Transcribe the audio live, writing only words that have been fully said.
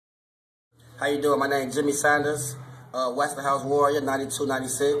How you doing? My name is Jimmy Sanders, Western House Warrior, 92,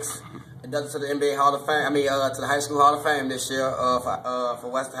 96. Inducted to the NBA Hall of Fame. To the High School Hall of Fame this year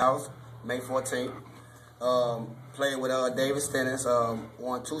for Western House, May 14th. Played with David Stennis.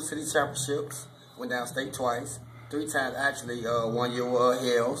 Won 2 city championships. Went down state twice. 3 times actually. 1 year with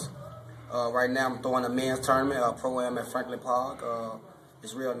Hills. Right now I'm throwing a men's tournament, pro-am at Franklin Park.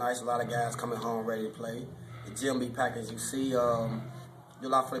 It's real nice. A lot of guys coming home ready to play. The gym be packed as you see. Do a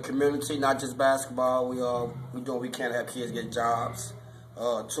lot for the community, not just basketball. We doing what we can to help kids get jobs,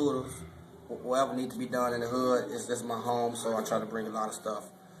 tutors, whatever needs to be done in the hood. This is my home, so I try to bring a lot of stuff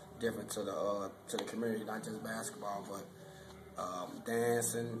different to the community, not just basketball, but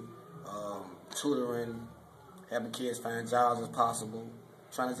dancing, tutoring, helping kids find jobs as possible,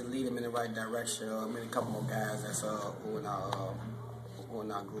 trying to lead them in the right direction. I mean, a couple more guys that's who in our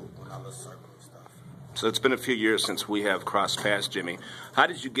group, in our little circle and stuff. So it's been a few years since we have crossed paths, Jimmy. How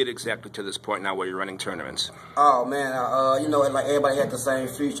did you get exactly to this point now where you're running tournaments? Oh, man, like everybody had the same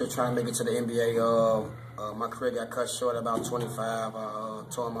future trying to make it to the NBA. My career got cut short at about 25. I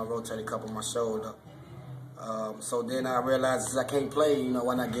tore my rotator cuff on my shoulder. So then I realized since I can't play,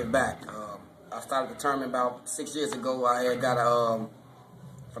 why not give back? I started the tournament about 6 years ago. I had got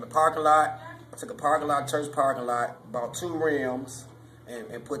for the parking lot. I took a parking lot, church parking lot, bought 2 rims,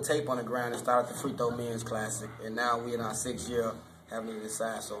 and put tape on the ground and started the Free Throw Men's Classic. And now we in our 6th year having to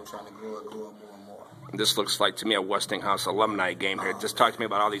decide, so I'm trying to grow it more and more. This looks like, to me, a Westinghouse alumni game here. Just talk to me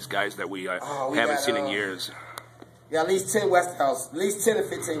about all these guys that we haven't seen in years. Yeah, at least 10 Westinghouse, at least 10 to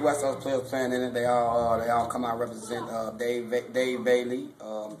 15 Westinghouse players playing in it. They all come out and represent Dave Bailey,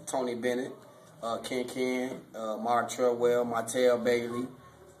 Tony Bennett, Ken, Mark Trewell, Martell Bailey,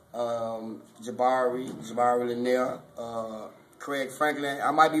 Jabari Lanier, Craig Franklin. I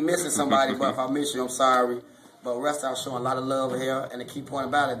might be missing somebody, but if I miss you, I'm sorry. But the rest are showing a lot of love here, and the key point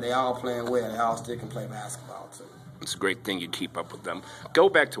about it, they all playing well. They all still can play basketball, too. It's a great thing you keep up with them. Go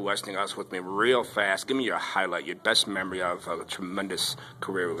back to Westinghouse with me real fast. Give me your highlight, your best memory of a tremendous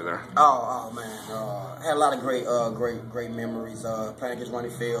career over there. Oh man. I had a lot of great memories. Playing against Ronnie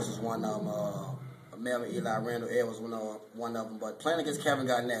Fields was one of them. Melvin, Eli, Randall Edwards was one of them. But playing against Kevin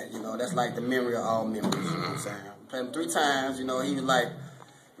Garnett, that's like the memory of all memories, you know what I'm saying? Played him 3 times, he was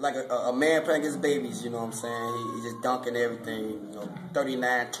like a man playing against babies, you know what I'm saying? He just dunking everything,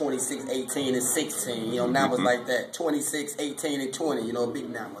 39, 26, 18, and 16, numbers like that. 26, 18, and 20, big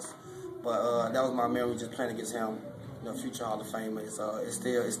numbers. But that was my memory just playing against him, future Hall of Famer. It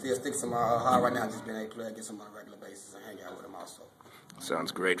still sticks in my heart right now, just being able to play against him on a regular basis and hang out with him also.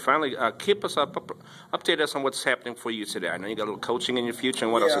 Sounds great. Finally, keep us update us on what's happening for you today. I know you got a little coaching in your future,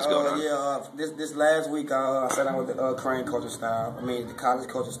 and what else is going on? This last week I sat down with the Crane coaching staff. The college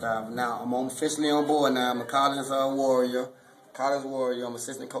coaching staff. Now I'm officially on board. Now I'm a college warrior. I'm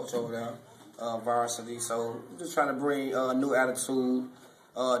assistant coach over there, varsity. So I'm just trying to bring a new attitude,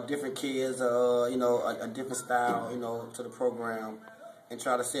 different kids, a different style, to the program, and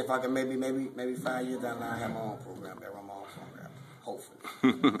try to see if I can maybe 5 years down the line have my own program,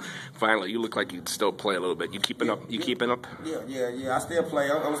 hopefully. Finally, you look like you still play a little bit. You keeping up? Keeping up? Yeah. I still play.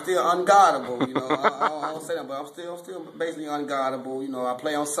 I'm still unguardable. I don't say that, but I'm still basically unguardable. I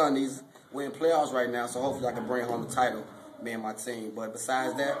play on Sundays. We're in playoffs right now, so hopefully I can bring home the title, me and my team. But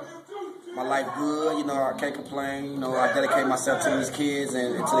besides that, my life good. I can't complain. I dedicate myself to these kids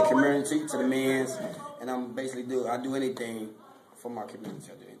and to the community, to the men's, and I do anything for my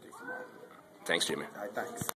community. I do anything for my community. Thanks, Jimmy. All right, thanks.